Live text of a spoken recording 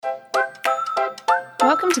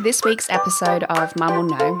Welcome to this week's episode of Mum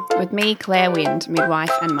Will Know with me, Claire Wind,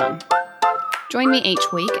 midwife and mum. Join me each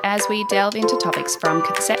week as we delve into topics from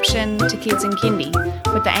conception to kids and kindy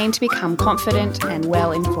with the aim to become confident and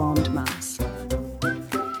well-informed mums.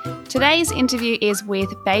 Today's interview is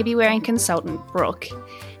with baby wearing consultant Brooke,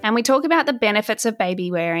 and we talk about the benefits of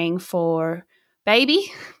baby wearing for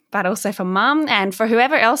baby, but also for mum and for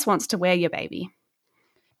whoever else wants to wear your baby.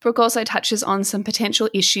 Brooke also touches on some potential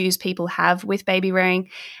issues people have with baby wearing,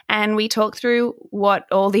 and we talk through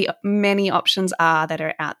what all the many options are that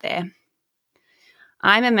are out there.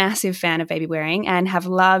 I'm a massive fan of baby wearing and have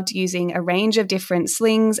loved using a range of different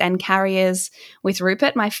slings and carriers with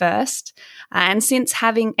Rupert, my first. And since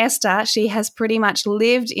having Esther, she has pretty much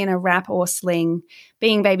lived in a wrap or sling,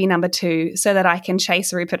 being baby number 2, so that I can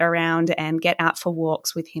chase Rupert around and get out for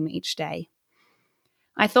walks with him each day.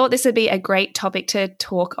 I thought this would be a great topic to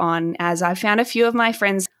talk on, as I found a few of my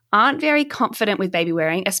friends aren't very confident with baby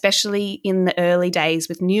wearing, especially in the early days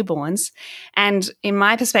with newborns. And in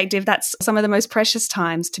my perspective, that's some of the most precious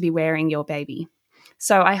times to be wearing your baby.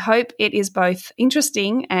 So I hope it is both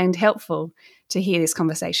interesting and helpful to hear this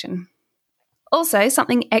conversation. Also,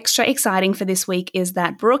 something extra exciting for this week is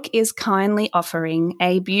that Brooke is kindly offering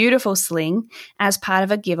a beautiful sling as part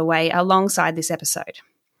of a giveaway alongside this episode.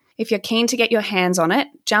 If you're keen to get your hands on it,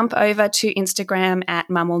 jump over to Instagram at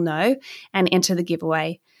mumwillknow and enter the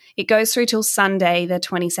giveaway. It goes through till Sunday the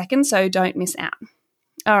 22nd, so don't miss out.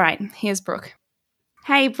 All right, here's Brooke.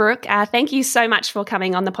 Hey, Brooke, thank you so much for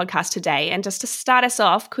coming on the podcast today. And just to start us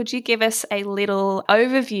off, could you give us a little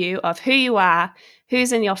overview of who you are,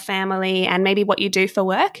 who's in your family, and maybe what you do for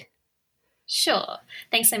work? Sure.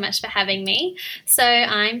 Thanks so much for having me. So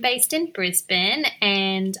I'm based in Brisbane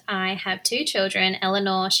and I have 2 children.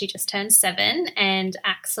 Eleanor, she just turned 7, and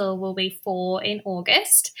Axel will be 4 in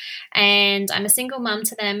August. And I'm a single mum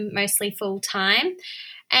to them, mostly full-time.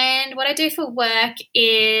 And what I do for work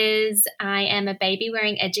is I am a baby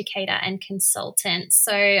wearing educator and consultant.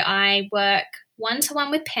 So I work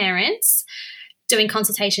one-to-one with parents, doing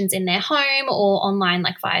consultations in their home or online,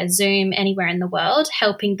 like via Zoom, anywhere in the world,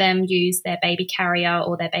 helping them use their baby carrier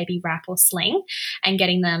or their baby wrap or sling and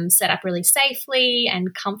getting them set up really safely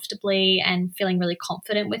and comfortably and feeling really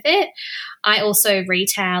confident with it. I also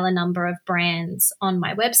retail a number of brands on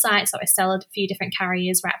my website, so I sell a few different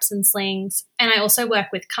carriers, wraps and slings. And I also work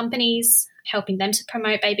with companies, helping them to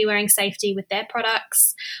promote baby wearing safety with their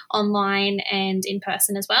products online and in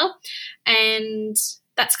person as well. And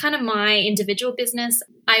that's kind of my individual business.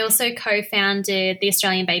 I also co-founded the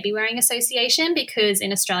Australian Baby Wearing Association because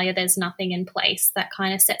in Australia there's nothing in place that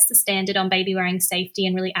kind of sets the standard on baby wearing safety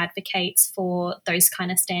and really advocates for those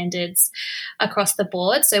kind of standards across the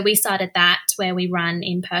board. So we started that, where we run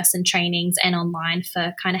in-person trainings and online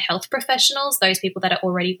for kind of health professionals, those people that are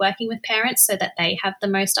already working with parents, so that they have the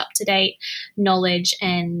most up-to-date knowledge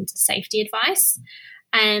and safety advice.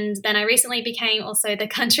 And then I recently became also the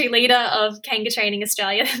country leader of Kanga Training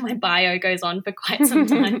Australia. My bio goes on for quite some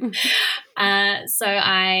time. So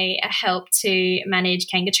I help to manage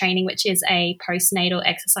Kanga Training, which is a postnatal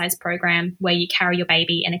exercise program where you carry your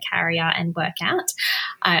baby in a carrier and work out.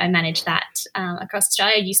 I manage that across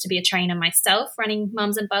Australia. I used to be a trainer myself, running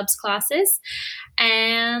mums and bubs classes.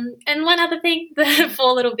 And one other thing, the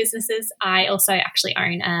 4 little businesses, I also actually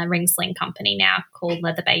own a ring sling company now called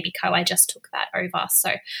Leather Baby Co. I just took that over. So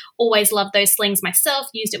always loved those slings myself,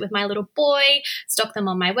 used it with my little boy, stocked them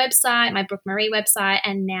on my website, my Brooke Marie website,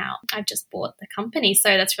 and now I've just bought the company.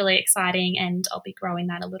 So that's really exciting, and I'll be growing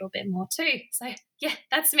that a little bit more too. So yeah,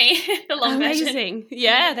 that's me, the long version. Amazing.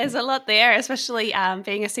 Yeah, there's a lot there, especially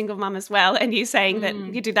being a single mum as well, and you saying that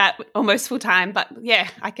you do that almost full time. But yeah,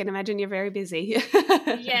 I can imagine you're very busy.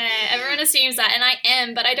 Yeah, everyone assumes that, and I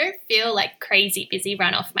am, but I don't feel like crazy busy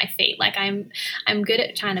run off my feet. Like I'm good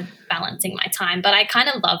at kind of balancing my time, but I kind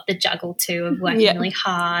of love the juggle too of working really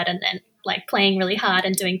hard and then like playing really hard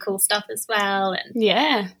and doing cool stuff as well. And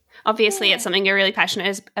yeah. Obviously, it's something you're really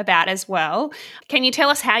passionate about as well. Can you tell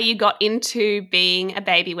us how you got into being a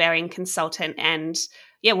baby wearing consultant, and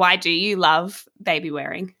why do you love baby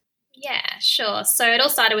wearing? Yeah, sure. So it all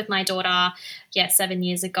started with my daughter, 7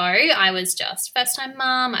 years ago. I was just first-time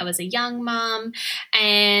mum. I was a young mum,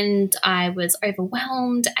 and I was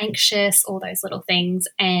overwhelmed, anxious, all those little things,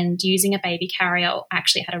 and using a baby carrier. I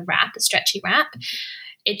actually had a wrap, a stretchy wrap.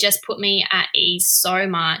 it just put me at ease so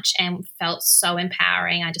much and felt so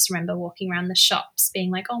empowering. I just remember walking around the shops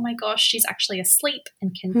being like, oh my gosh, she's actually asleep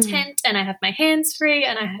and content and I have my hands free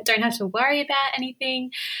and I don't have to worry about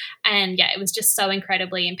anything. And yeah, it was just so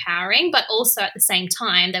incredibly empowering. But also at the same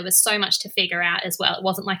time, there was so much to figure out as well. It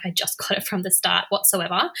wasn't like I just got it from the start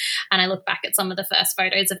whatsoever. And I look back at some of the first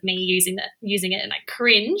photos of me using it and I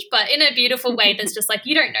cringe, but in a beautiful way that's just like,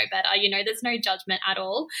 you don't know better, there's no judgment at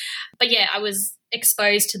all. But yeah, I was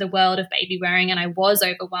exposed to the world of baby wearing and I was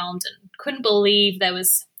overwhelmed and couldn't believe there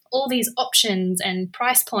was all these options and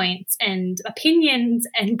price points and opinions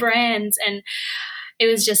and brands, and it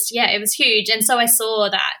was just, it was huge. And so I saw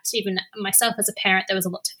that even myself as a parent, there was a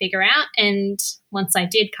lot to figure out. And once I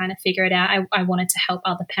did kind of figure it out, I wanted to help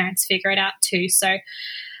other parents figure it out too. So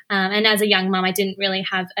and as a young mum, I didn't really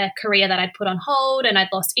have a career that I'd put on hold and I'd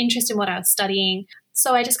lost interest in what I was studying.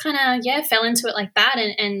 So I just kind of, fell into it like that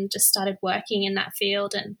and just started working in that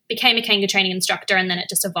field and became a Kanga training instructor, and then it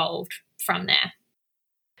just evolved from there.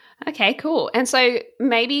 Okay, cool. And so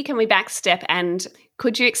maybe can we backstep and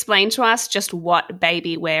could you explain to us just what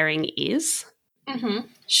baby wearing is? Mm-hmm.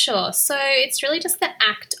 Sure. So it's really just the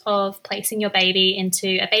act of placing your baby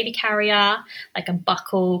into a baby carrier, like a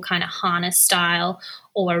buckle kind of harness style,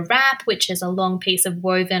 or a wrap, which is a long piece of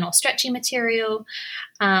woven or stretchy material,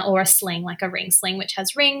 or a sling, like a ring sling, which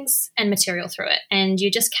has rings and material through it. And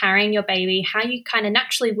you're just carrying your baby how you kind of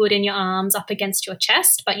naturally would in your arms up against your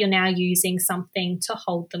chest, but you're now using something to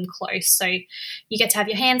hold them close. So you get to have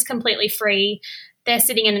your hands completely free. They're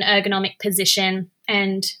sitting in an ergonomic position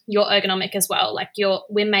and you're ergonomic as well. Like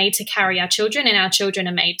we're made to carry our children and our children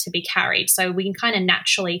are made to be carried. So we can kind of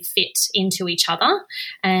naturally fit into each other,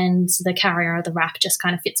 and the carrier or the wrap just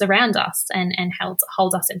kind of fits around us and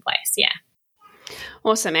holds us in place. Yeah.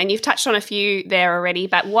 Awesome. And you've touched on a few there already,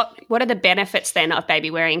 but what are the benefits then of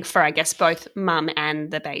baby wearing for, I guess, both mum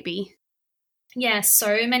and the baby? Yeah,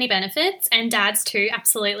 so many benefits, and dads too,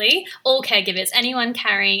 absolutely. All caregivers, anyone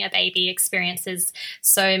carrying a baby experiences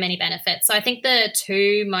so many benefits. So I think the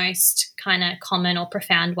two most kind of common or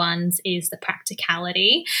profound ones is the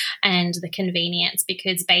practicality and the convenience,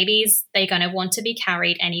 because babies, they're going to want to be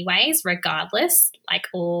carried anyways, regardless.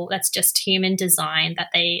 That's just human design,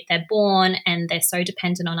 that they're born and they're so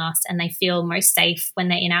dependent on us, and they feel most safe when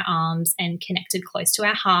they're in our arms and connected close to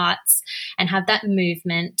our hearts and have that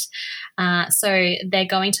movement. So they're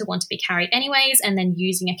going to want to be carried anyways, and then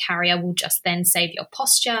using a carrier will just then save your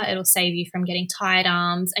posture. It'll save you from getting tired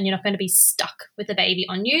arms, and you're not going to be stuck with the baby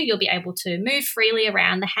on you. You'll be able to move freely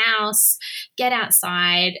around the house, get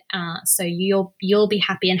outside. So you'll be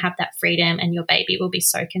happy and have that freedom, and your baby will be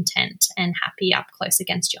so content and happy up close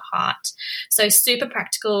against your heart. So super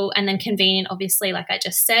practical, and then convenient, obviously, like I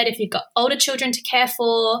just said. If you've got older children to care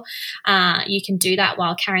for, you can do that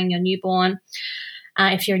while carrying your newborn.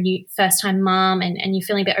 If you're a new first-time mom and you're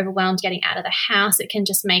feeling a bit overwhelmed getting out of the house, it can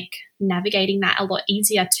just make navigating that a lot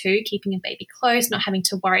easier too, keeping a baby close, not having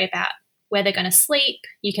to worry about where they're going to sleep.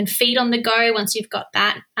 You can feed on the go once you've got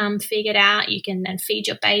that figured out. You can then feed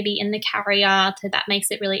your baby in the carrier, so that makes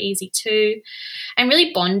it really easy too. And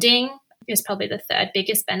really bonding is probably the third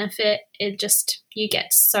biggest benefit. You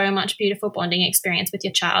get so much beautiful bonding experience with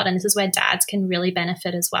your child, and this is where dads can really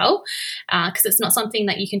benefit as well, because it's not something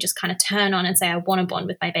that you can just kind of turn on and say, I want to bond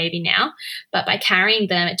with my baby now. But by carrying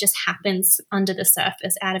them, it just happens under the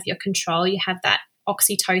surface, out of your control. You have that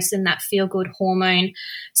oxytocin, that feel-good hormone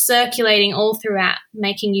circulating all throughout,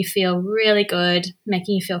 making you feel really good,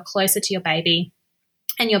 making you feel closer to your baby,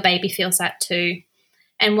 and your baby feels that too.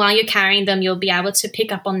 And while you're carrying them, you'll be able to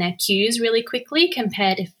pick up on their cues really quickly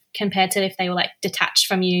compared to if they were like detached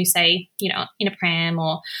from you, say, in a pram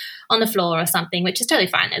or on the floor or something, which is totally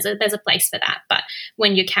fine. There's a place for that. But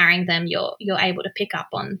when you're carrying them, you're able to pick up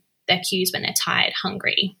on their cues when they're tired,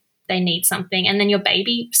 hungry, they need something. And then your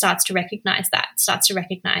baby starts to recognize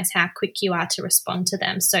how quick you are to respond to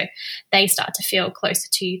them. So they start to feel closer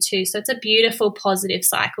to you too. So it's a beautiful, positive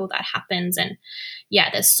cycle that happens. And yeah,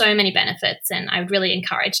 there's so many benefits. And I would really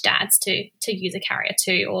encourage dads to use a carrier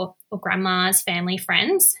too, or grandmas, family,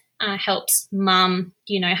 friends. Helps mum,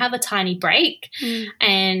 have a tiny break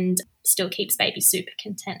and still keeps baby super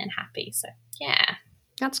content and happy. So yeah.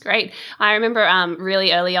 That's great. I remember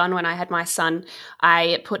really early on when I had my son,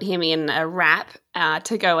 I put him in a wrap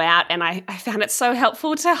to go out, and I found it so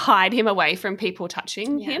helpful to hide him away from people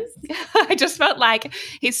touching him. I just felt like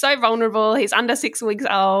he's so vulnerable. He's under 6 weeks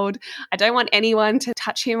old. I don't want anyone to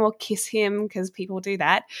touch him or kiss him because people do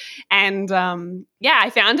that. And I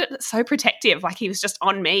found it so protective. Like he was just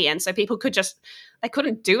on me, and so people they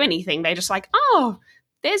couldn't do anything. They just like, oh,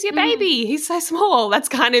 there's your baby. He's so small. That's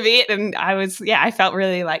kind of it. And I felt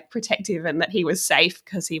really like protective and that he was safe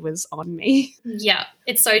because he was on me. Yeah,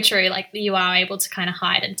 it's so true. Like you are able to kind of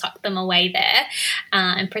hide and tuck them away there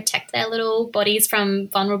and protect their little bodies from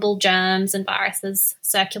vulnerable germs and viruses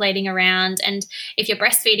circulating around. And if you're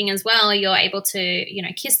breastfeeding as well, you're able to,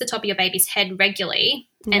 kiss the top of your baby's head regularly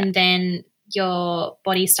and then your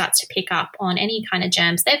body starts to pick up on any kind of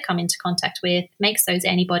germs they've come into contact with, makes those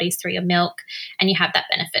antibodies through your milk, and you have that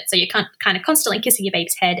benefit. So you're kind of constantly kissing your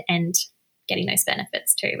baby's head and getting those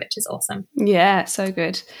benefits too, which is awesome. Yeah, so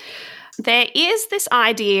good. There is this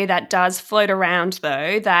idea that does float around,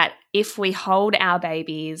 though, that if we hold our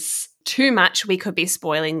babies too much, we could be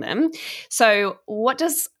spoiling them. So what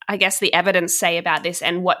does, I guess, the evidence say about this,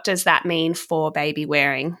 and what does that mean for baby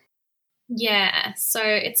wearing? Yeah, so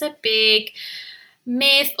it's a big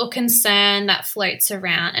myth or concern that floats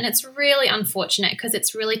around, and it's really unfortunate because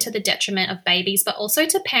it's really to the detriment of babies, but also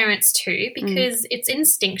to parents too, because it's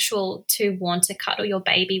instinctual to want to cuddle your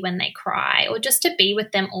baby when they cry or just to be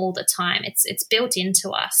with them all the time. It's built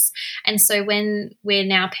into us. And so when we're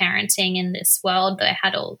now parenting in this world that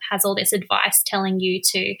has all this advice telling you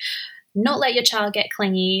to not let your child get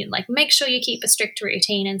clingy, like make sure you keep a strict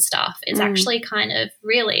routine and stuff, is actually kind of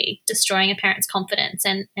really destroying a parent's confidence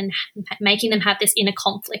and making them have this inner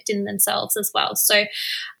conflict in themselves as well. So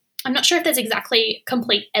I'm not sure if there's exactly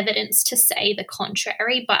complete evidence to say the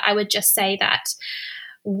contrary, but I would just say that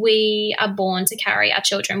we are born to carry our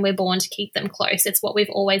children. We're born to keep them close. It's what we've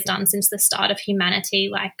always done since the start of humanity.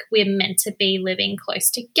 Like we're meant to be living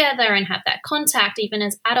close together and have that contact. Even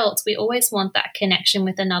as adults, we always want that connection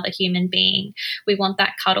with another human being. We want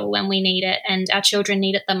that cuddle when we need it, and our children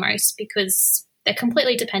need it the most because they're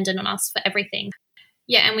completely dependent on us for everything.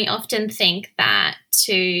 Yeah, and we often think that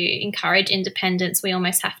to encourage independence, we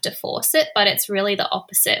almost have to force it, but it's really the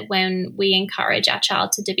opposite. When we encourage our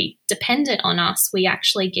child to be dependent on us, we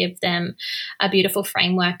actually give them a beautiful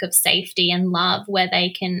framework of safety and love where they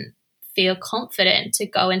can feel confident to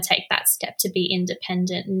go and take that step to be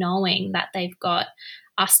independent, knowing that they've got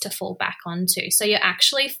us to fall back onto. So you're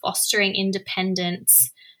actually fostering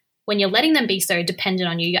independence. When you're letting them be so dependent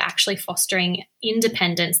on you, you're actually fostering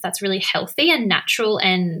independence that's really healthy and natural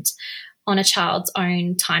and on a child's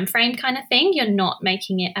own time frame kind of thing. You're not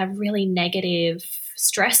making it a really negative,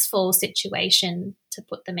 stressful situation to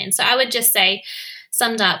put them in. So I would just say,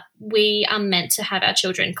 summed up, we are meant to have our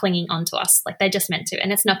children clinging onto us, like they're just meant to,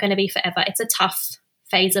 and it's not going to be forever. It's a tough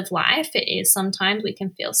phase of life. It is. Sometimes we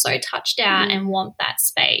can feel so touched out and want that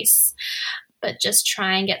space. But just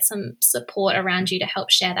try and get some support around you to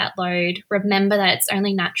help share that load. Remember that it's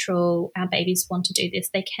only natural. Our babies want to do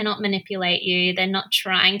this. They cannot manipulate you. They're not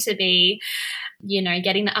trying to be,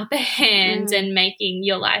 getting the upper hand and making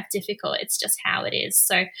your life difficult. It's just how it is.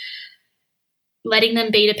 So letting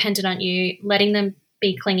them be dependent on you, letting them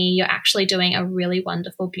be clingy, you're actually doing a really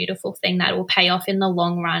wonderful, beautiful thing that will pay off in the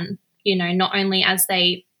long run, not only as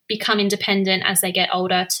they become independent as they get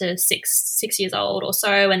older to 6 years old or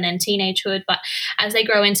so, and then teenagehood, but as they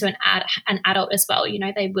grow into an adult as well,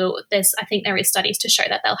 they will. I think there is studies to show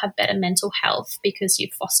that they'll have better mental health because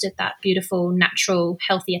you've fostered that beautiful, natural,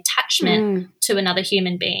 healthy attachment to another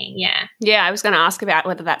human being. Yeah, I was going to ask about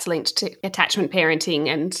whether that's linked to attachment parenting,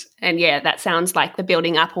 and yeah, that sounds like the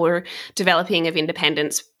building up or developing of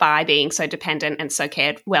independence by being so dependent and so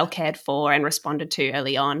well cared for and responded to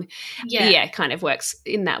early on. Yeah, kind of works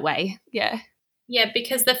in that way. Yeah,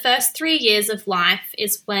 because the first 3 years of life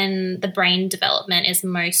is when the brain development is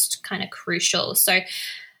most kind of crucial. So,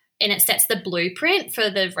 and it sets the blueprint for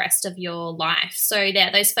the rest of your life. So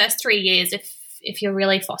those first 3 years, if you're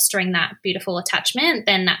really fostering that beautiful attachment,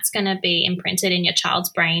 then that's going to be imprinted in your child's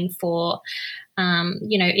brain for,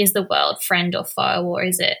 is the world friend or foe, or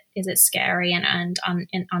is it scary and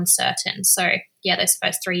uncertain? So yeah, those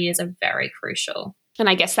first 3 years are very crucial. And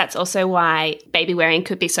I guess that's also why baby wearing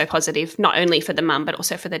could be so positive, not only for the mum, but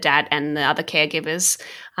also for the dad and the other caregivers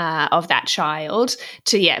of that child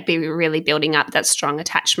to, be really building up that strong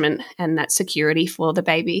attachment and that security for the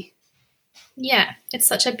baby. Yeah, it's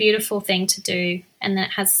such a beautiful thing to do, and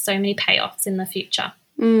it has so many payoffs in the future.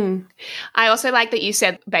 I also like that you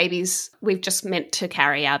said babies, we've just meant to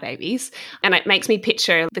carry our babies. And it makes me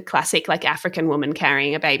picture the classic like African woman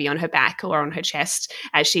carrying a baby on her back or on her chest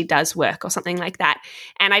as she does work or something like that.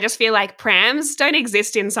 And I just feel like prams don't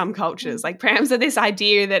exist in some cultures. Like prams are this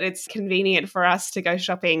idea that it's convenient for us to go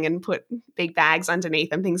shopping and put big bags underneath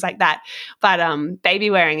and things like that. But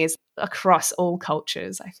baby wearing is across all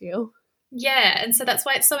cultures, I feel. Yeah, and so that's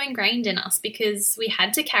why it's so ingrained in us, because we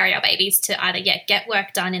had to carry our babies to either get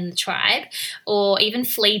work done in the tribe or even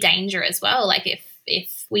flee danger as well. Like if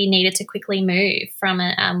if we needed to quickly move from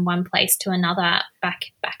one place to another back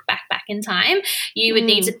in time, you would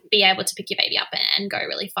need to be able to pick your baby up and go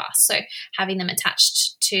really fast. So having them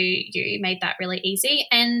attached to you made that really easy.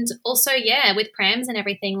 And also, with prams and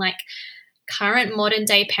everything, like current modern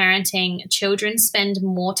day parenting, children spend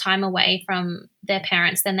more time away from their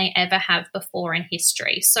parents than they ever have before in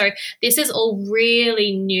history. So this is all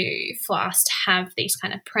really new for us to have these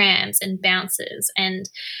kind of prams and bounces and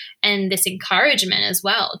this encouragement as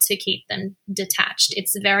well to keep them detached.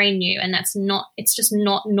 It's very new, and it's just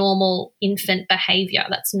not normal infant behavior.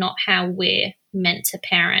 That's not how we're meant to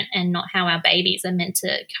parent, and not how our babies are meant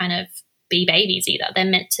to kind of be babies either. They're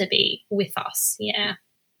meant to be with us. Yeah.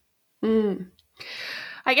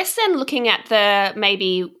 I guess then looking at the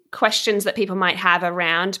maybe questions that people might have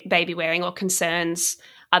around baby wearing or concerns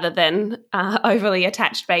other than overly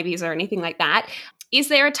attached babies or anything like that, is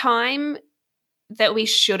there a time that we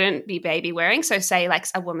shouldn't be baby wearing? So say like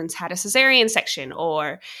a woman's had a cesarean section,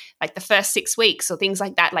 or like the first 6 weeks or things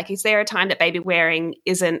like that. Like, is there a time that baby wearing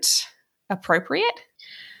isn't appropriate?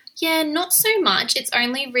 Yeah, not so much. It's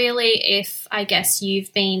only really if, I guess,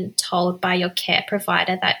 you've been told by your care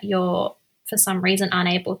provider that you're for some reason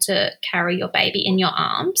unable to carry your baby in your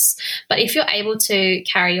arms. But if you're able to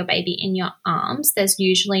carry your baby in your arms, there's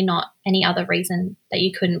usually not any other reason that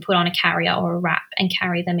you couldn't put on a carrier or a wrap and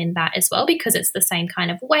carry them in that as well, because it's the same kind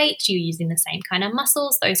of weight, you're using the same kind of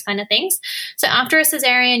muscles, those kind of things. So after a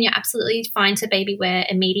cesarean, you're absolutely fine to baby wear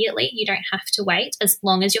immediately. You don't have to wait, as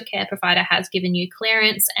long as your care provider has given you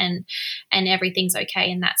clearance and everything's okay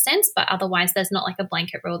in that sense. But otherwise, there's not like a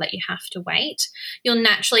blanket rule that you have to wait. You'll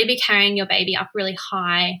naturally be carrying your baby up really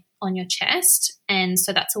high on your chest, and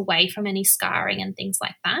so that's away from any scarring and things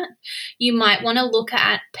like that. You might want to look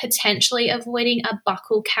at potentially avoiding a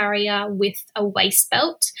buckle carrier with a waist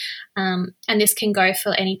belt, and this can go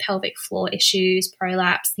for any pelvic floor issues,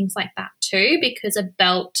 prolapse, things like that too, because a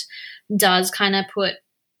belt does kind of put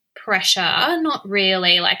pressure, not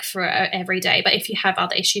really like for every day, but if you have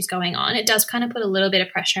other issues going on, it does kind of put a little bit of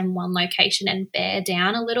pressure in one location and bear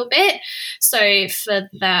down a little bit. So for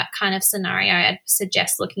that kind of scenario, I'd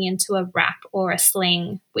suggest looking into a wrap or a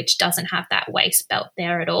sling which doesn't have that waist belt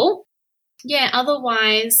there at all. Yeah,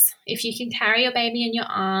 otherwise, if you can carry your baby in your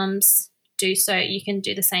arms, do so. You can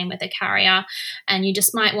do the same with a carrier, and you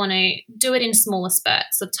just might want to do it in smaller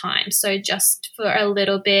spurts of time. So just for a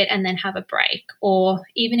little bit and then have a break, or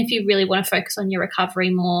even if you really want to focus on your recovery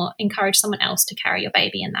more, encourage someone else to carry your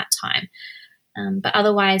baby in that time. But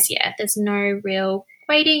otherwise, there's no real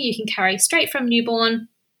waiting. You can carry straight from newborn.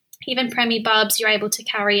 Even preemie bubs, you're able to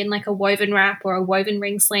carry in like a woven wrap or a woven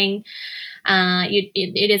ring sling.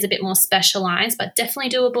 It is a bit more specialized, but definitely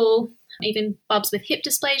doable. Even bubs with hip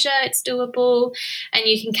dysplasia, it's doable, and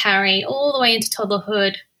you can carry all the way into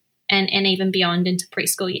toddlerhood and even beyond into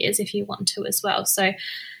preschool years if you want to as well. So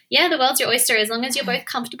the world's your oyster. As long as you're both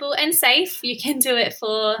comfortable and safe, you can do it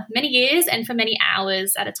for many years and for many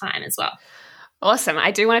hours at a time as well. Awesome.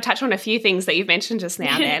 I do want to touch on a few things that you've mentioned just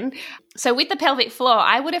now then. So with the pelvic floor,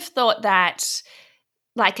 I would have thought that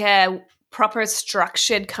like a proper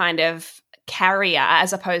structured kind of carrier,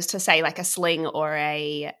 as opposed to say like a sling or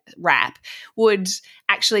a wrap, would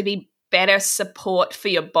actually be better support for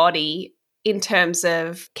your body in terms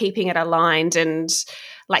of keeping it aligned and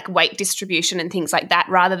like weight distribution and things like that,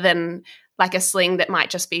 rather than like a sling that might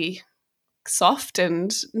just be soft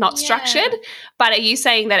and not structured. But are you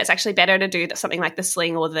saying that it's actually better to do something like the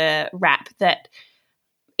sling or the wrap that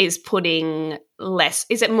is putting less?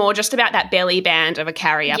 Is it more just about that belly band of a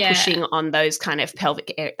carrier pushing on those kind of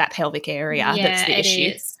pelvic area that's the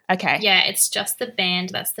issue? Is. Okay. Yeah, it's just the band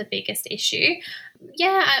that's the biggest issue.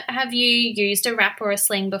 Yeah, have you used a wrap or a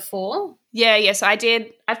sling before? Yeah, so I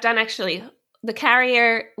did. I've done actually the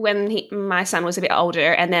carrier when my son was a bit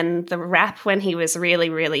older, and then the wrap when he was really,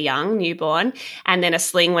 really young, newborn, and then a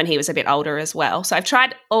sling when he was a bit older as well. So I've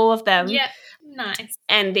tried all of them. Yeah, nice.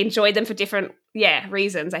 And enjoyed them for different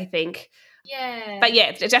reasons, I think. Yeah. But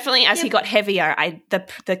definitely as he got heavier,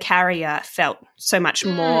 the carrier felt so much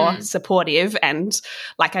more supportive, and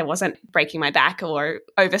like I wasn't breaking my back or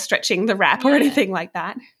overstretching the wrap or anything like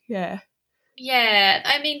that. Yeah. Yeah,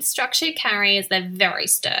 I mean, structured carriers, they're very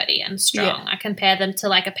sturdy and strong. I compare them to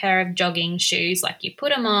like a pair of jogging shoes. Like you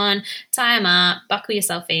put them on, tie them up, buckle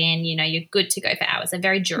yourself in, you're good to go for hours. They're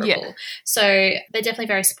very durable. Yeah. So they're definitely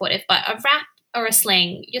very supportive. But a wrap or a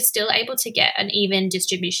sling, you're still able to get an even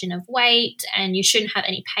distribution of weight, and you shouldn't have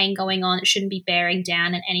any pain going on. It shouldn't be bearing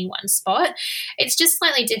down in any one spot. It's just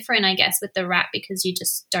slightly different, I guess, with the wrap, because you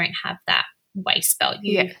just don't have that waist belt.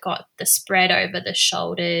 You've got the spread over the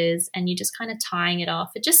shoulders, and you're just kind of tying it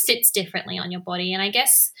off. It just sits differently on your body, and I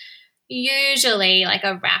guess usually like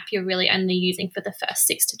a wrap you're really only using for the first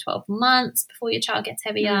 6 to 12 months before your child gets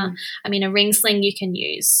heavier. I mean, a ring sling you can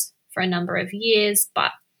use for a number of years,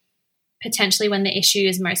 but potentially when the issue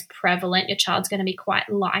is most prevalent, your child's going to be quite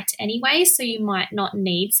light anyway, so you might not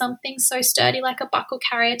need something so sturdy like a buckle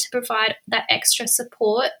carrier to provide that extra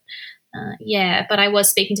support. But I was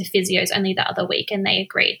speaking to physios only the other week, and they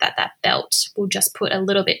agreed that that belt will just put a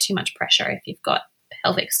little bit too much pressure if you've got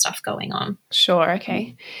pelvic stuff going on. Sure,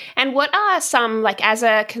 okay. And what are some, like as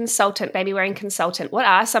a consultant, baby wearing consultant, what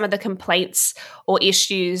are some of the complaints or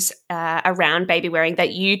issues around baby wearing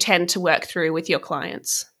that you tend to work through with your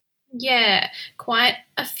clients? Yeah, quite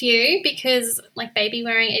a few, because like baby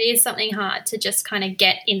wearing, it is something hard to just kind of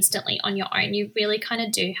get instantly on your own. You really kind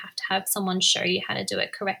of do have to have someone show you how to do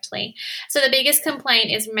it correctly. So the biggest complaint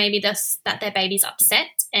is maybe that their baby's upset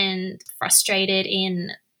and frustrated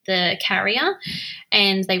in the carrier,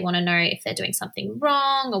 and they want to know if they're doing something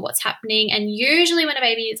wrong or what's happening. And usually when a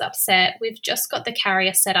baby is upset, we've just got the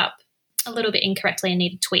carrier set up a little bit incorrectly and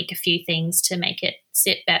need to tweak a few things to make it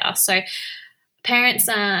sit better. So parents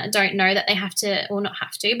don't know that they have to, or not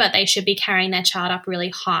have to, but they should be carrying their child up really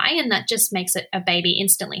high, and that just makes it a baby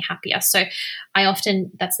instantly happier. So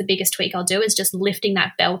that's the biggest tweak I'll do, is just lifting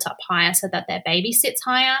that belt up higher so that their baby sits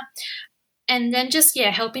higher. And then just,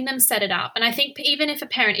 helping them set it up. And I think even if a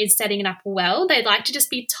parent is setting it up well, they'd like to just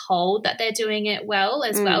be told that they're doing it well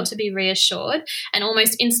as well, to be reassured. And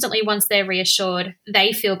almost instantly, once they're reassured,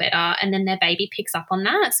 they feel better, and then their baby picks up on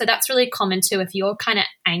that. So that's really common too. If you're kind of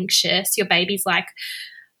anxious, your baby's like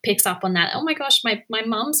picks up on that. Oh my gosh, my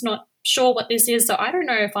mum's not sure what this is, so I don't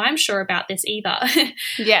know if I'm sure about this either.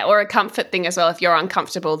 Yeah, or a comfort thing as well. If you're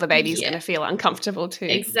uncomfortable, the baby's going to feel uncomfortable too.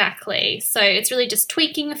 Exactly. So it's really just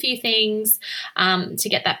tweaking a few things to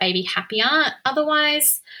get that baby happier.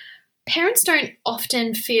 Otherwise, parents don't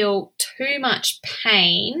often feel too much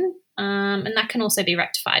pain, and that can also be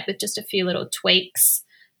rectified with just a few little tweaks.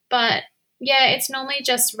 But it's normally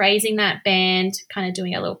just raising that band, kind of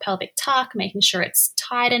doing a little pelvic tuck, making sure it's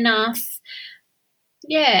tight enough.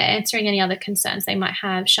 Answering any other concerns they might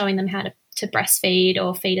have, showing them how to breastfeed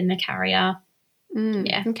or feed in the carrier.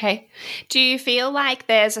 Okay. Do you feel like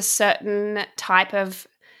there's a certain type of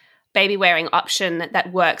baby wearing option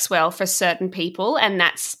that works well for certain people, and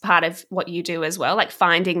that's part of what you do as well, like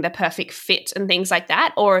finding the perfect fit and things like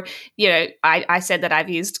that? Or, I said that I've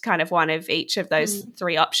used kind of one of each of those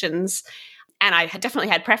three options, and I definitely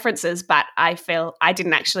had preferences, but I feel I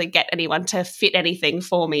didn't actually get anyone to fit anything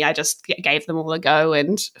for me. I just gave them all a go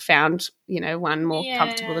and found, one more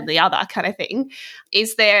comfortable than the other kind of thing.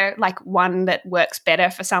 Is there like one that works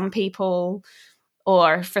better for some people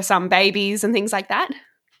or for some babies and things like that?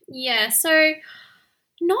 Yeah, so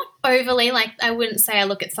not overly, like I wouldn't say I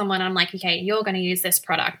look at someone, I'm like, okay, you're going to use this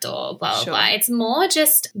product or blah, blah. It's more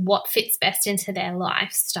just what fits best into their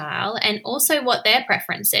lifestyle and also what their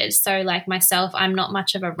preference is. So like myself, I'm not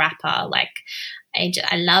much of a wrapper. Like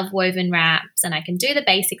I love woven wraps and I can do the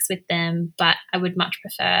basics with them, but I would much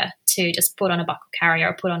prefer to just put on a buckle carrier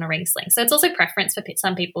or put on a ring sling. So it's also preference for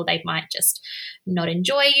some people. They might just not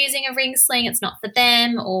enjoy using a ring sling. It's not for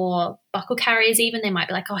them, or buckle carriers even. They might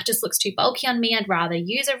be like, oh, it just looks too bulky on me. I'd rather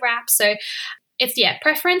use a wrap. So it's,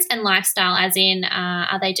 preference and lifestyle, as in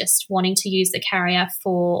are they just wanting to use the carrier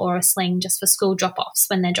or a sling just for school drop-offs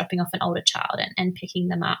when they're dropping off an older child and picking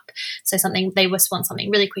them up. So they just want something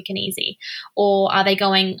really quick and easy. Or are they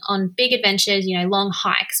going on big adventures, long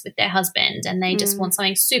hikes with their husband, and they just want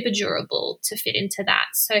something super durable to fit into that.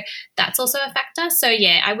 So that's also a factor. So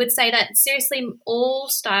I would say that seriously all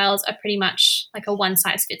styles are pretty much like a one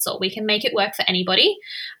size fits all. We can make it work for anybody.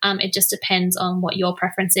 It just depends on what your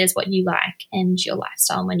preference is, what you like, and your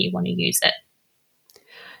lifestyle and when you want to use it.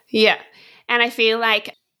 Yeah. And I feel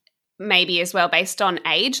like maybe as well based on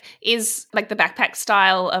age, is like the backpack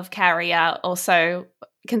style of carrier also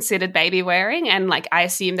considered baby wearing? And like I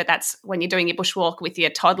assume that that's when you're doing your bushwalk with your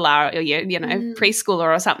toddler or your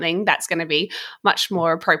preschooler or something, that's going to be much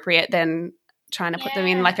more appropriate than trying to put them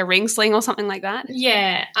in like a ring sling or something like that.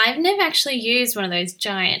 Yeah. I've never actually used one of those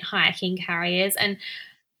giant hiking carriers, and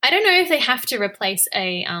I don't know if they have to replace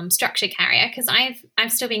a structure carrier, because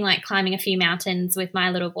I've still been like climbing a few mountains with my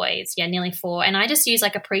little boys, nearly 4, and I just use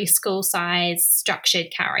like a preschool size structured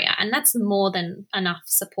carrier, and that's more than enough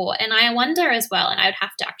support. And I wonder as well, and I would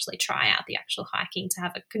have to actually try out the actual hiking to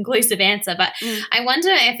have a conclusive answer, but I wonder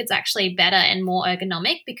if it's actually better and more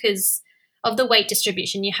ergonomic, because of the weight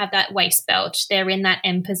distribution. You have that waist belt, they're in that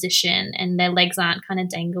M position and their legs aren't kind of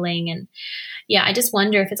dangling. And yeah, I just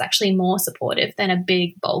wonder if it's actually more supportive than a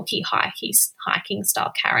big, bulky hiking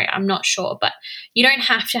style carrier. I'm not sure, but you don't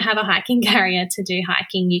have to have a hiking carrier to do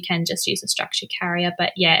hiking. You can just use a structured carrier.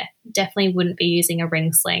 But yeah, definitely wouldn't be using a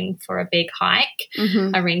ring sling for a big hike.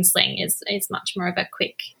 Mm-hmm. A ring sling is much more of a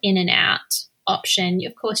quick in and out option.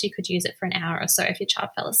 Of course, you could use it for an hour or so if your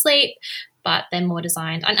child fell asleep, but they're more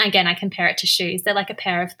designed. And again, I compare it to shoes. They're like a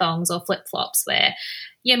pair of thongs or flip-flops where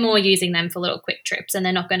you're more using them for little quick trips, and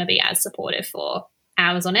they're not going to be as supportive for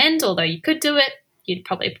hours on end, although you could do it. You'd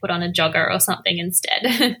probably put on a jogger or something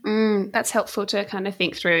instead. That's helpful to kind of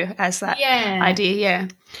think through as that idea, yeah.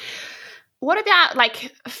 What about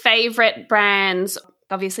like favourite brands?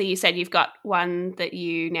 Obviously, you said you've got one that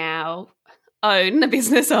you now own the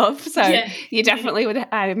business of, so you definitely would,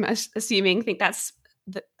 I'm assuming, think that's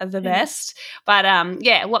the best. But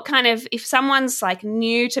what kind of, if someone's like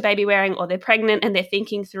new to baby wearing or they're pregnant and they're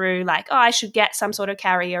thinking through like, oh, I should get some sort of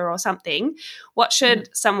carrier or something, what should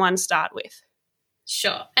someone start with?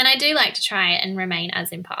 Sure. And I do like to try and remain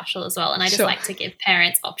as impartial as well. And I just like to give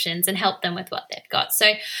parents options and help them with what they've got.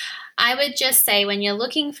 So I would just say when you're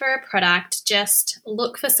looking for a product, just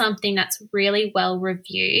look for something that's really well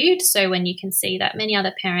reviewed. So when you can see that many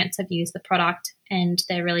other parents have used the product and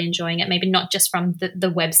they're really enjoying it, maybe not just from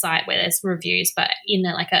the website where there's reviews, but in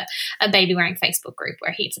a baby wearing Facebook group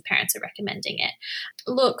where heaps of parents are recommending it.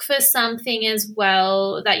 Look for something as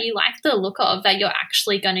well that you like the look of, that you're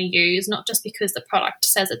actually going to use, not just because the product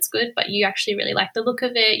says it's good, but you actually really like the look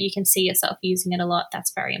of it. You can see yourself using it a lot.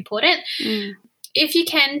 That's very important. If you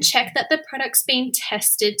can, check that the product's been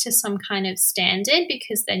tested to some kind of standard,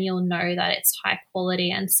 because then you'll know that it's high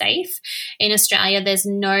quality and safe. In Australia, there's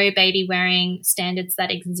no baby wearing standards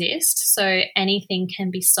that exist, so anything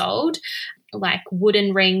can be sold, like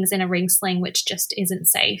wooden rings in a ring sling, which just isn't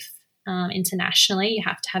safe. Internationally, you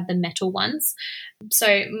have to have the metal ones.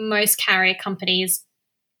 So most carrier companies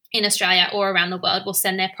in Australia or around the world will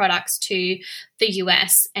send their products to the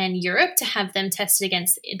US and Europe to have them tested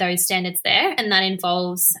against those standards there. And that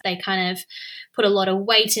involves, they kind of put a lot of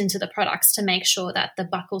weight into the products to make sure that the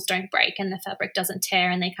buckles don't break and the fabric doesn't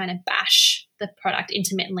tear, and they kind of bash the product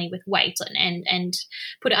intermittently with weight and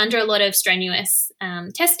put it under a lot of strenuous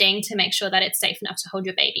testing to make sure that it's safe enough to hold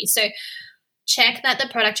your baby. So check that the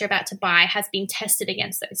product you're about to buy has been tested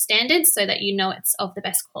against those standards so that you know it's of the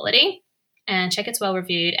best quality. And check it's well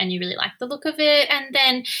reviewed and you really like the look of it. And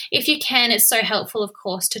then if you can, it's so helpful, of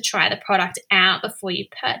course, to try the product out before you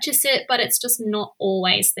purchase it, but it's just not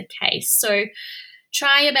always the case. So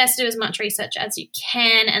try your best to do as much research as you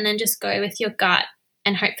can, and then just go with your gut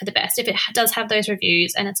and hope for the best. If it does have those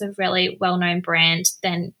reviews and it's a really well-known brand,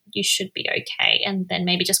 then you should be okay. And then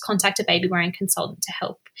maybe just contact a baby wearing consultant to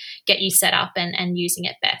help get you set up and using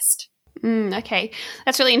it best. Okay.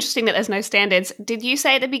 That's really interesting that there's no standards. Did you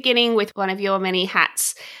say at the beginning with one of your many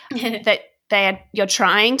hats that you're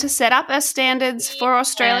trying to set up as standards for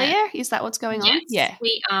Australia? Is that what's going on? Yes,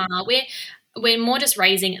 we are. We're more just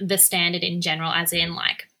raising the standard in general, as in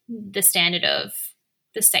like the standard of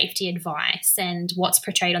the safety advice and what's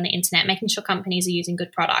portrayed on the internet, making sure companies are using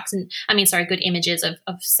good products good images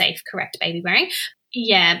of safe, correct baby wearing.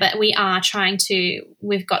 Yeah, but we are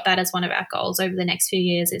we've got that as one of our goals over the next few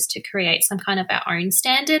years, is to create some kind of our own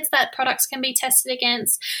standards that products can be tested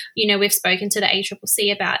against. You know, we've spoken to the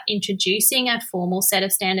ACCC about introducing a formal set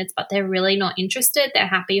of standards, but they're really not interested. They're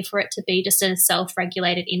happy for it to be just a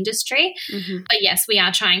self-regulated industry. But yes, we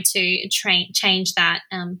are trying to change that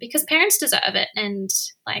because parents deserve it, and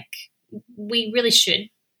like we really should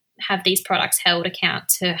have these products held account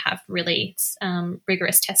to have really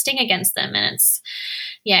rigorous testing against them. And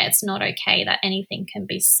it's not okay that anything can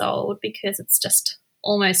be sold, because it's just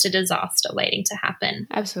almost a disaster waiting to happen.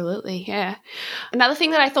 Absolutely, yeah. Another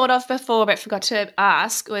thing that I thought of before but forgot to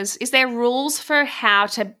ask was, is there rules for how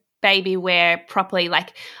to baby wear properly?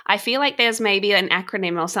 Like, I feel like there's maybe an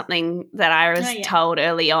acronym or something that I was told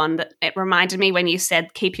early on that it reminded me when you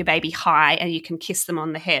said keep your baby high and you can kiss them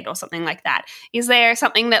on the head or something like that. Is there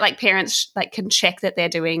something that like parents like can check that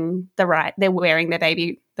they're wearing their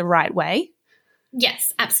baby the right way?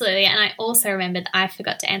 Yes, absolutely. And I also remembered I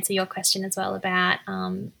forgot to answer your question as well about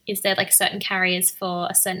is there like certain carriers for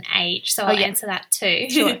a certain age? So I'll answer that too.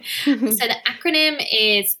 Sure. So the acronym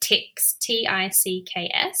is TICS,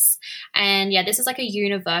 TICKS. And this is like a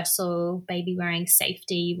universal baby wearing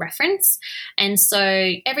safety reference. And so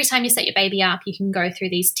every time you set your baby up, you can go through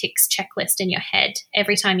these TICS checklist in your head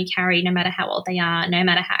every time you carry, no matter how old they are, no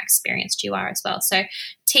matter how experienced you are as well. So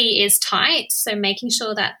T is tight, so making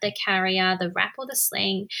sure that the carrier, the wrap or the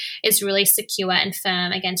sling is really secure and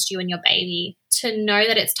firm against you and your baby. To know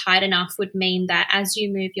that it's tight enough would mean that as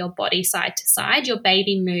you move your body side to side, your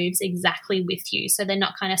baby moves exactly with you. So they're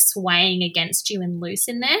not kind of swaying against you and loose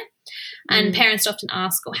in there. And parents often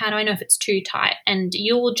ask, well, how do I know if it's too tight? And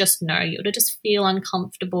you'll just know. You'll just feel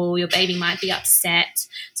uncomfortable. Your baby might be upset.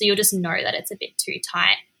 So you'll just know that it's a bit too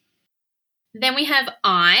tight. Then we have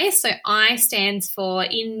I. So I stands for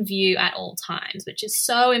in view at all times, which is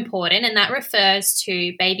so important. And that refers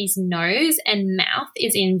to baby's nose and mouth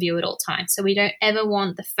is in view at all times. So we don't ever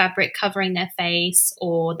want the fabric covering their face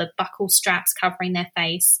or the buckle straps covering their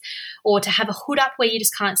face, or to have a hood up where you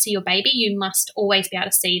just can't see your baby. You must always be able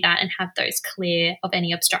to see that and have those clear of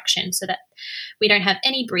any obstruction so that we don't have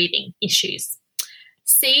any breathing issues.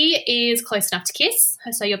 C is close enough to kiss.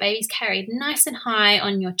 So your baby's carried nice and high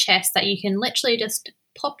on your chest that you can literally just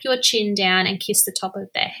pop your chin down and kiss the top of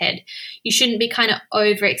their head. You shouldn't be kind of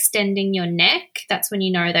overextending your neck. That's when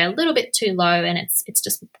you know they're a little bit too low and it's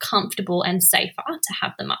just comfortable and safer to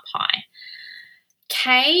have them up high.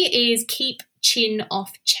 K is keep chin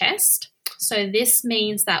off chest. So this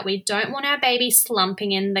means that we don't want our baby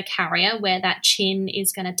slumping in the carrier where that chin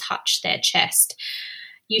is going to touch their chest.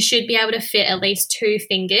 You should be able to fit at least 2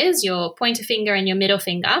 fingers, your pointer finger and your middle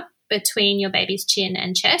finger, between your baby's chin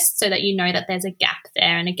and chest so that you know that there's a gap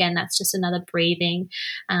there. And again, that's just another breathing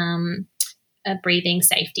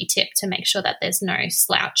safety tip to make sure that there's no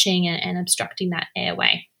slouching and obstructing that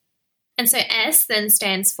airway. And so S then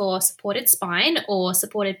stands for supported spine or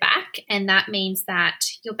supported back, and that means that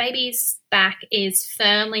your baby's back is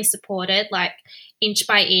firmly supported, like inch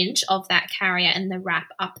by inch of that carrier and the wrap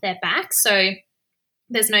up their back. So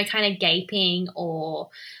there's no kind of gaping or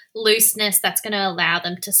looseness that's going to allow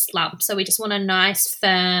them to slump. So we just want a nice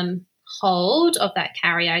firm hold of that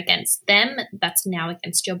carrier against them that's now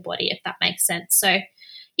against your body, if that makes sense. So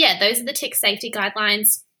yeah, those are the tick safety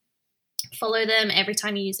guidelines. Follow them every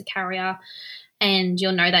time you use a carrier and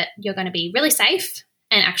you'll know that you're going to be really safe,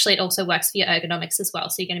 and actually it also works for your ergonomics as well,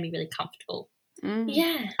 so you're going to be really comfortable.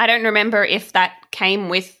 Yeah. I don't remember if that came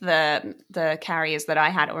with the carriers that I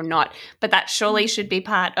had or not, but that surely should be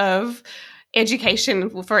part of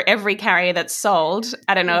education for every carrier that's sold.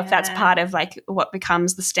 I don't know if that's part of like what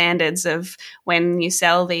becomes the standards of when you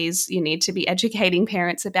sell these. You need to be educating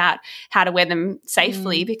parents about how to wear them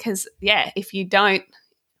safely because, if you don't,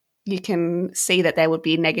 you can see that there would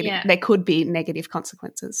be there could be negative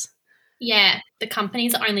consequences. Yeah, the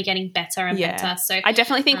companies are only getting better and better. So I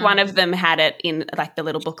definitely think one of them had it in like the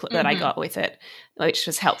little booklet that I got with it, which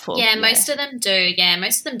was helpful. Yeah, most of them do. Yeah,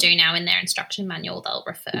 most of them do now in their instruction manual. They'll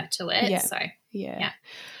refer to it. Yeah. So yeah.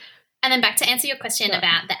 And then back to answer your question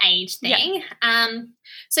about the age thing.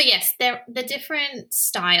 So yes, the different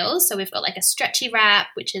styles. So we've got like a stretchy wrap,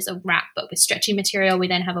 which is a wrap but with stretchy material. We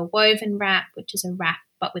then have a woven wrap, which is a wrap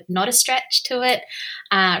but with not a stretch to it.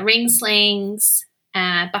 Ring slings,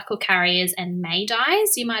 buckle carriers, and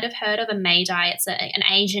May-dyes. You might have heard of a May-dye. It's an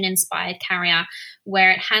Asian-inspired carrier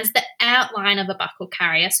where it has the outline of a buckle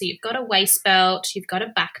carrier. So you've got a waist belt, you've got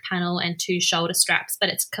a back panel, and 2 shoulder straps, but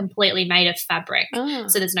it's completely made of fabric.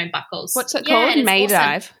 So there's no buckles. What's it called?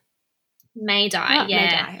 May-dye? Awesome. May-dye,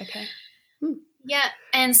 May-dye, okay. Yeah,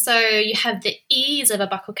 and so you have the ease of a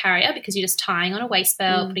buckle carrier because you're just tying on a waist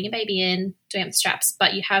belt, putting your baby in, doing up the straps,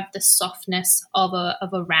 but you have the softness of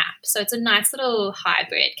a wrap. So it's a nice little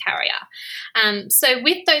hybrid carrier. So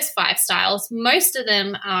with those 5 styles, most of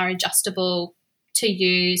them are adjustable to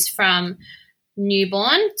use from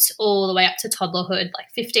newborn all the way up to toddlerhood, like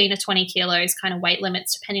 15 to 20 kilos kind of weight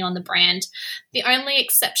limits depending on the brand. The only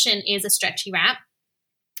exception is a stretchy wrap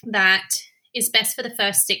that is best for the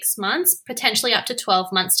first 6 months, potentially up to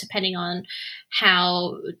 12 months, depending on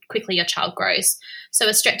how quickly your child grows. So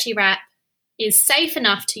a stretchy wrap is safe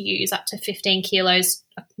enough to use up to 15 kilos.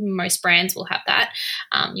 Most brands will have that.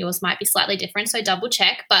 Yours might be slightly different, so double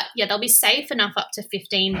check. But yeah, they'll be safe enough up to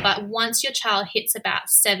 15. But once your child hits about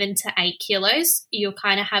 7 to 8 kilos, you'll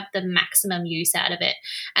kind of have the maximum use out of it.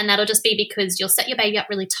 And that'll just be because you'll set your baby up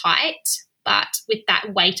really tight, but with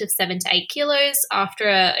that weight of 7 to 8 kilos,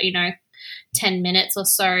 after 10 minutes or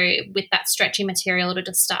so with that stretchy material, it'll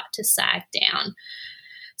just start to sag down.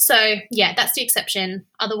 So, yeah, that's the exception.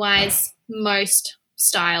 Otherwise, most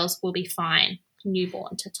styles will be fine,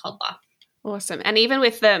 newborn to toddler. Awesome. And even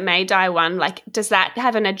with the May-dye one, like, does that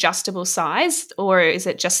have an adjustable size or is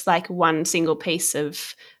it just like one single piece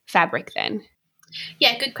of fabric then?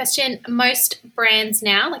 Yeah, good question. Most brands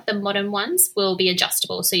now, like the modern ones, will be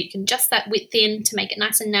adjustable. So you can adjust that width in to make it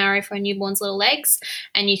nice and narrow for a newborn's little legs.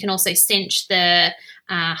 And you can also cinch the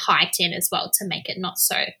height in as well to make it not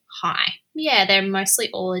so high. Yeah, they're mostly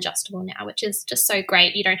all adjustable now, which is just so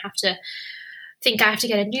great. You don't have to think I have to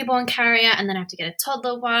get a newborn carrier and then I have to get a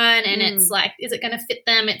toddler one, and it's like, is it going to fit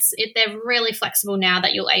them? They're really flexible now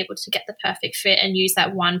that you're able to get the perfect fit and use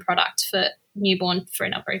that one product for newborn for a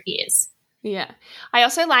number of years. Yeah. I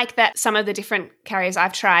also like that some of the different carriers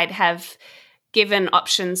I've tried have given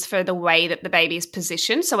options for the way that the baby is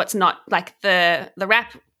positioned. So it's not like the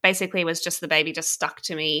wrap basically was just the baby just stuck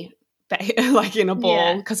to me like in a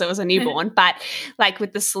ball because it was a newborn. But like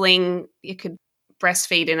with the sling, you could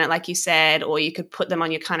breastfeed in it, like you said, or you could put them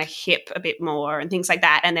on your kind of hip a bit more and things like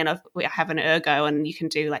that. And then we have an ergo, and you can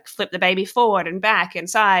do like flip the baby forward and back and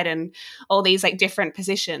side and all these like different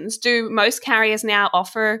positions. Do most carriers now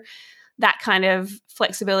offer that kind of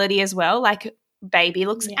flexibility as well, like baby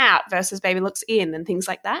looks out versus baby looks in and things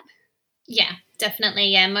like that? Yeah,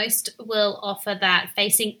 definitely. Yeah, most will offer that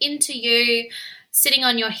facing into you, sitting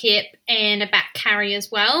on your hip, and a back carry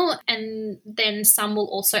as well. And then some will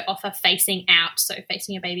also offer facing out, so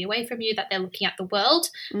facing your baby away from you, that they're looking at the world.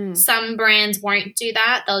 Some brands won't do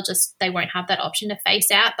that. They won't have that option to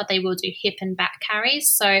face out, but they will do hip and back carries.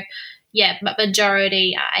 So yeah, but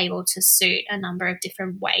majority are able to suit a number of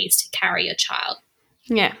different ways to carry your child.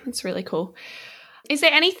 Yeah, that's really cool. Is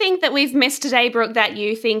there anything that we've missed today, Brooke, that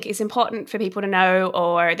you think is important for people to know,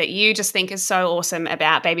 or that you just think is so awesome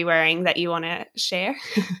about baby wearing that you want to share?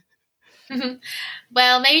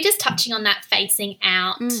 Well, maybe just touching on that facing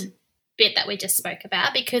out bit that we just spoke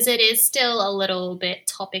about, because it is still a little bit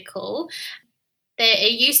topical.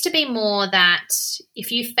 It used to be more that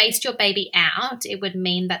if you faced your baby out, it would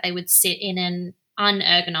mean that they would sit in an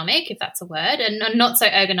unergonomic, if that's a word, and not so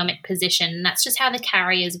ergonomic position. And that's just how the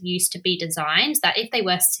carriers used to be designed, that if they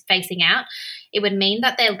were facing out, it would mean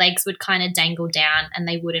that their legs would kind of dangle down and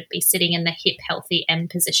they wouldn't be sitting in the hip healthy M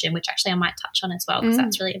position, which actually I might touch on as well because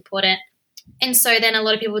that's really important. And so then a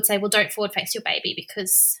lot of people would say, well, don't forward face your baby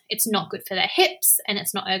because it's not good for their hips and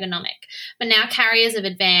it's not ergonomic. But now carriers have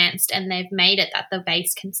advanced and they've made it that the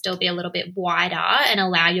base can still be a little bit wider and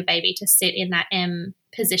allow your baby to sit in that M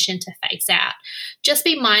position to face out. Just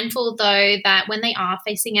be mindful, though, that when they are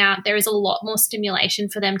facing out, there is a lot more stimulation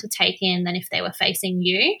for them to take in than if they were facing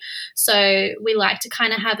you. So we like to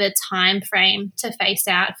kind of have a time frame to face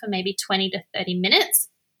out for maybe 20 to 30 minutes.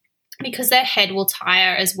 Because their head will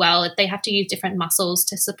tire as well. They have to use different muscles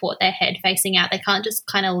to support their head facing out. They can't just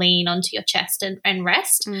kind of lean onto your chest and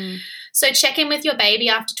rest. So check in with your baby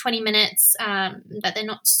after 20 minutes that they're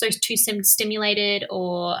not too stimulated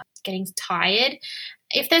or getting tired.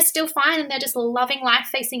 If they're still fine and they're just loving life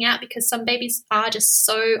facing out, because some babies are just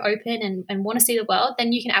so open and want to see the world,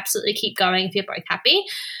 then you can absolutely keep going if you're both happy.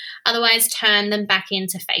 Otherwise, turn them back in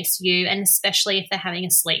to face you, and especially if they're having a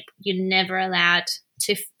sleep. You're never allowed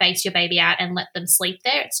to face your baby out and let them sleep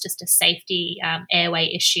there. It's just a safety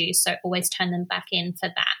airway issue, so always turn them back in for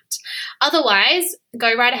that. Otherwise,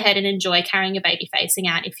 go right ahead and enjoy carrying your baby facing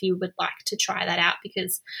out if you would like to try that out,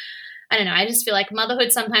 because, I don't know, I just feel like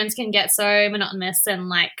motherhood sometimes can get so monotonous and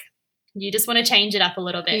like you just want to change it up a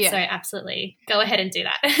little bit. So absolutely go ahead and do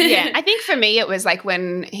that. I think for me it was like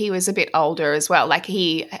when he was a bit older as well, like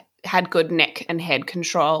he had good neck and head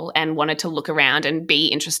control and wanted to look around and be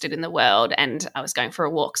interested in the world, and I was going for a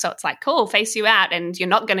walk. So it's like, cool, face you out and you're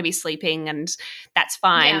not going to be sleeping and that's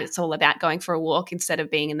fine. It's all about going for a walk instead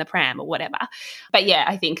of being in the pram or whatever. But yeah,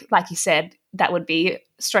 I think like you said, that would be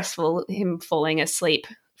stressful, him falling asleep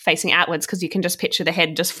facing outwards, because you can just picture the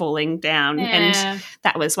head just falling down. And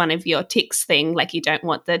that was one of your tics thing, like you don't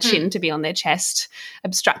want the chin to be on their chest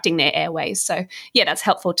obstructing their airways. So yeah, that's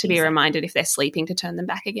helpful to be reminded if they're sleeping to turn them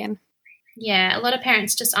back again. Yeah, a lot of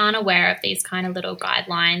parents just aren't aware of these kind of little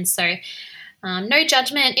guidelines. So no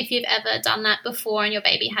judgment if you've ever done that before and your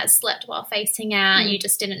baby has slept while facing out. You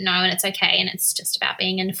just didn't know, and it's okay. And it's just about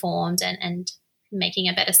being informed and making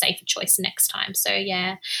a better, safer choice next time. So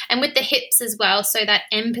yeah. And with the hips as well, so that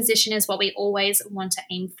M position is what we always want to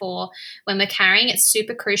aim for when we're carrying. It's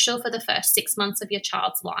super crucial for the first 6 months of your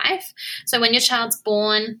child's life. So when your child's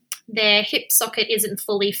born, their hip socket isn't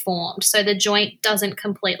fully formed. So the joint doesn't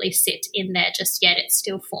completely sit in there just yet. It's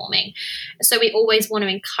still forming. So we always want to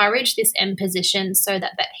encourage this M position so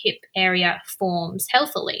that that hip area forms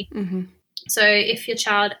healthily. So if your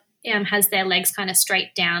child has their legs kind of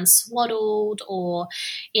straight down, swaddled, or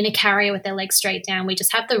in a carrier with their legs straight down, we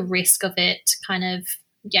just have the risk of it kind of,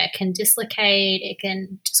 it can dislocate, it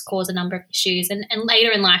can just cause a number of issues. And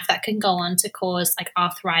later in life, that can go on to cause like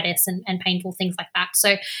arthritis and painful things like that.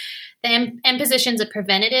 So the M position is a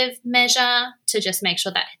preventative measure to just make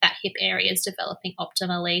sure that that hip area is developing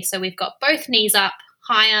optimally. So we've got both knees up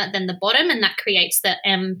higher than the bottom, and that creates the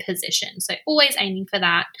M position. So always aiming for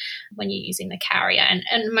that when you're using the carrier,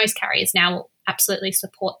 and most carriers now will absolutely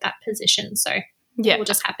support that position. So it will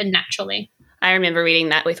just happen naturally. I remember reading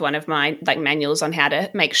that with one of my manuals on how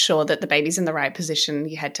to make sure that the baby's in the right position.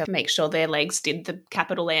 You had to make sure their legs did the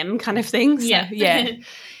capital M kind of thing. So, yeah.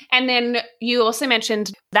 And then you also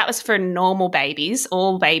mentioned that was for normal babies.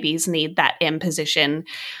 All babies need that M position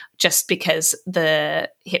just because the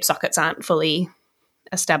hip sockets aren't fully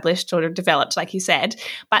established or developed, like you said.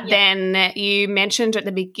 But then you mentioned at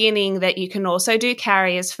the beginning that you can also do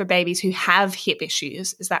carriers for babies who have hip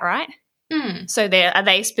issues. Is that right? So are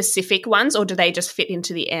they specific ones, or do they just fit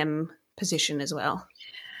into the M position as well?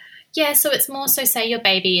 Yeah, so it's more so say your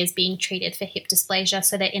baby is being treated for hip dysplasia,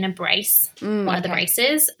 so they're in a brace, one of the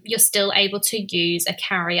braces. You're still able to use a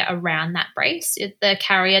carrier around that brace. The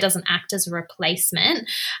carrier doesn't act as a replacement,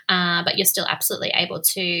 but you're still absolutely able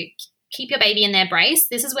to keep your baby in their brace.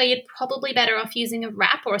 This is where you're probably better off using a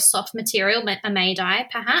wrap or a soft material, a May-Dye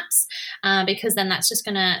perhaps, because then that's just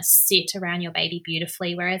going to sit around your baby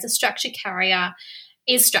beautifully, whereas a structured carrier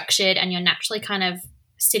is structured and you're naturally kind of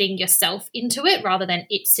sitting yourself into it rather than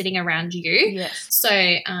it sitting around you. Yes. So,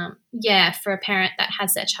 for a parent that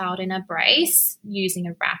has their child in a brace, using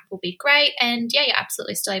a wrap will be great. And, you're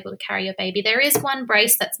absolutely still able to carry your baby. There is one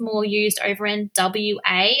brace that's more used over in WA.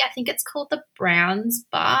 I think it's called the Browns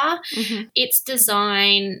bar. Its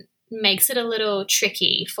design makes it a little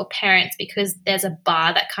tricky for parents because there's a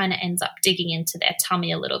bar that kind of ends up digging into their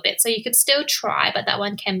tummy a little bit. So you could still try, but that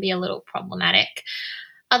one can be a little problematic.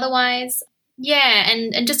 Otherwise,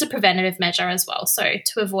 and just a preventative measure as well. So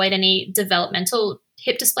to avoid any developmental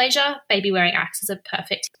hip dysplasia, baby wearing acts as a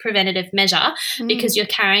perfect preventative measure because you're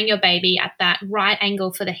carrying your baby at that right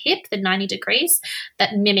angle for the hip, the 90 degrees,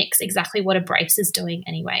 that mimics exactly what a brace is doing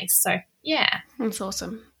anyway. So, That's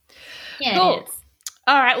awesome. Yeah, cool. It is.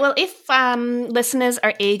 All right. Well, if listeners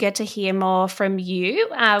are eager to hear more from you,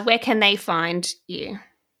 where can they find you?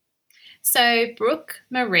 So Brooke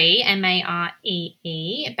Marie,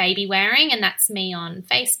 Maree, baby wearing, and that's me on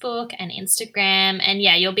Facebook and Instagram. And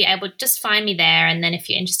you'll be able to just find me there. And then if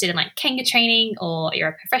you're interested in Kanga training or you're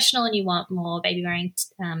a professional and you want more baby wearing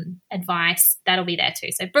advice, that'll be there too.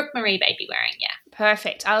 So Brooke Marie, baby wearing,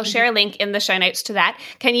 Perfect. I'll share a link in the show notes to that.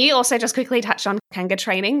 Can you also just quickly touch on Kanga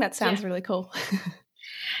training? That sounds really cool.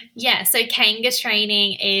 So Kanga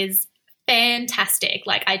training is fantastic.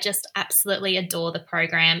 I just absolutely adore the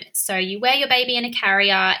program. So you wear your baby in a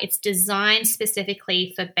carrier. It's designed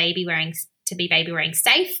specifically for baby wearing to be baby wearing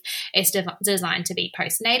safe. It's designed to be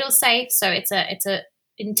postnatal safe. So it's a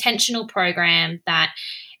intentional program that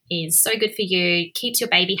is so good for you, keeps your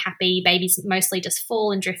baby happy. Babies mostly just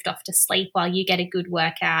fall and drift off to sleep while you get a good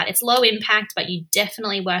workout. It's low impact, but you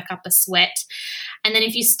definitely work up a sweat. And then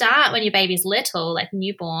if you start when your baby's little, like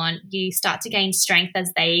newborn, you start to gain strength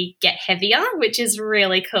as they get heavier, which is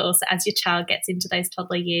really cool. So as your child gets into those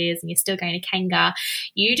toddler years and you're still going to Kanga,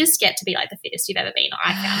 you just get to be the fittest you've ever been.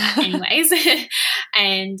 I found that anyways.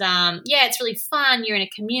 And it's really fun. You're in a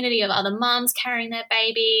community of other mums carrying their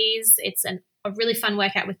babies. It's a really fun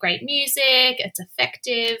workout with great music. It's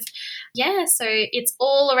effective. So it's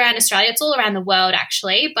all around Australia. It's all around the world,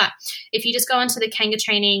 actually. But if you just go onto the Kanga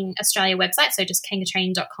Training Australia website, so just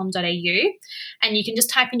kangatraining.com.au, and you can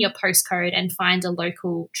just type in your postcode and find a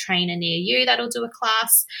local trainer near you that'll do a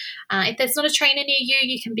class. If there's not a trainer near you,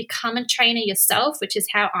 you can become a trainer yourself, which is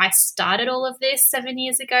how I started all of this 7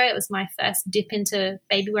 years ago. It was my first dip into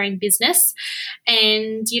baby wearing business.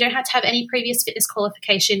 And you don't have to have any previous fitness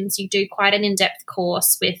qualifications. You do quite an in-depth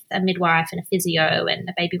course with a midwife and a physio and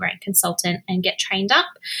a baby wearing consultant and get trained up.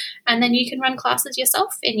 And then you can run classes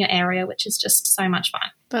yourself in your area, which is just so much fun.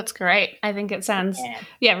 That's great. I think it sounds,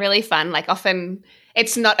 really fun. Often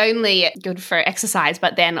it's not only good for exercise,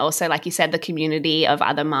 but then also, like you said, the community of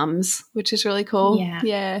other mums, which is really cool.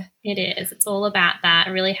 Yeah, it is. It's all about that.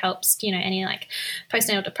 It really helps, any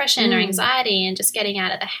postnatal depression or anxiety and just getting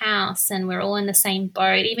out of the house. And we're all in the same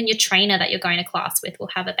boat. Even your trainer that you're going to class with will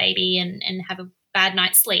have a baby and have a bad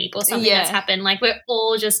night's sleep or something that's happened. We're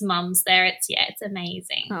all just mums there. It's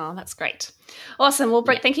amazing. Oh, that's great. Awesome. Well,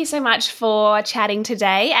 Brooke, thank you so much for chatting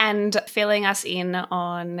today and filling us in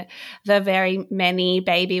on the very many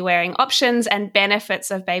baby wearing options and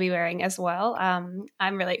benefits of baby wearing as well.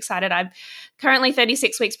 I'm really excited. I'm currently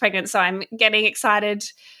 36 weeks pregnant, so I'm getting excited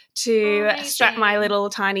to strap my little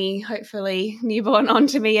tiny, hopefully, newborn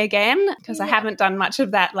onto me again, because I haven't done much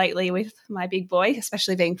of that lately with my big boy,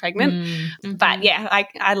 especially being pregnant. But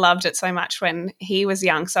I loved it so much when he was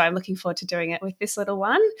young, so I'm looking forward to doing it with this little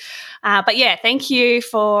one. But thank you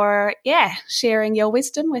for sharing your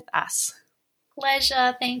wisdom with us.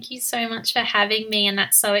 pleasure. Thank you so much for having me, and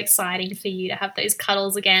that's so exciting for you to have those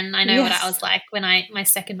cuddles again. I know what I was like when my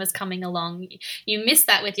second was coming along. You miss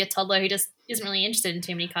that with your toddler who just isn't really interested in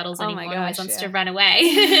too many cuddles anymore. He always wants to run away.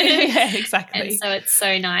 Yeah, exactly. And so it's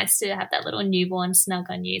so nice to have that little newborn snug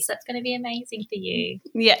on you. So that's going to be amazing for you.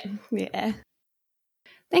 Yeah.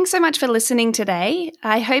 Thanks so much for listening today.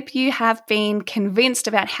 I hope you have been convinced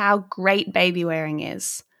about how great baby wearing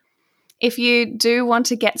is. If you do want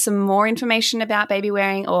to get some more information about baby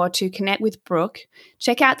wearing or to connect with Brooke,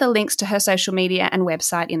 check out the links to her social media and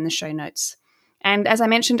website in the show notes. And as I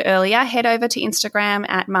mentioned earlier, head over to Instagram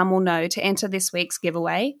at Mum Will Know to enter this week's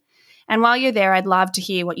giveaway. And while you're there, I'd love to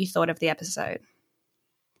hear what you thought of the episode.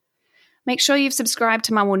 Make sure you've subscribed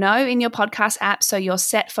to Mum Will Know in your podcast app so you're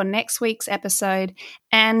set for next week's episode.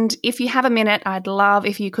 And if you have a minute, I'd love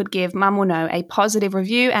if you could give Mum Will Know a positive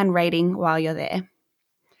review and rating while you're there.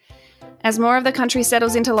 As more of the country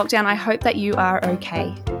settles into lockdown, I hope that you are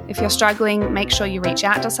okay. If you're struggling, make sure you reach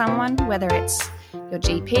out to someone, whether it's your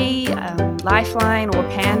GP, Lifeline or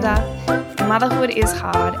Panda. Motherhood is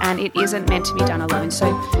hard and it isn't meant to be done alone,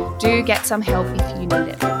 so do get some help if you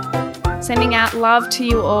need it. Sending out love to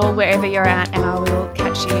you all wherever you're at, and I will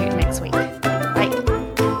catch you next week.